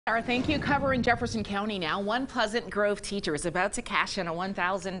Thank you. Covering Jefferson County now. One Pleasant Grove teacher is about to cash in a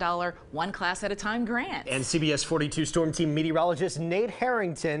 $1,000 one class at a time grant. And CBS 42 Storm Team meteorologist Nate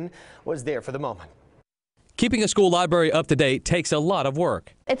Harrington was there for the moment. Keeping a school library up to date takes a lot of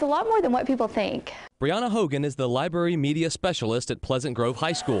work. It's a lot more than what people think. Brianna Hogan is the library media specialist at Pleasant Grove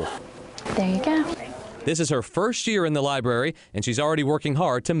High School. There you go. This is her first year in the library, and she's already working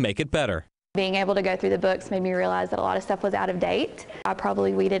hard to make it better. Being able to go through the books made me realize that a lot of stuff was out of date. I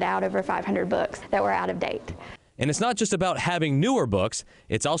probably weeded out over 500 books that were out of date. And it's not just about having newer books,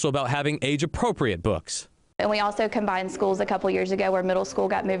 it's also about having age-appropriate books. And we also combined schools a couple years ago where middle school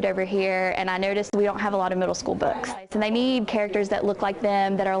got moved over here, and I noticed we don't have a lot of middle school books. And they need characters that look like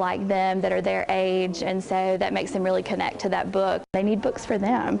them, that are like them, that are their age, and so that makes them really connect to that book. They need books for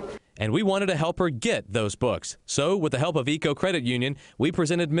them. And we wanted to help her get those books. So, with the help of Eco Credit Union, we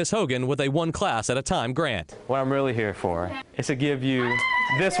presented Miss Hogan with a one class at a time grant. What I'm really here for is to give you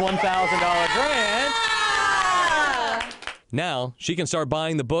this $1,000 grant. Now, she can start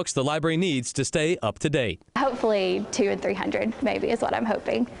buying the books the library needs to stay up to date. Hopefully 200 and 300 maybe is what I'm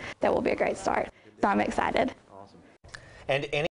hoping. That will be a great start. So I'm excited. And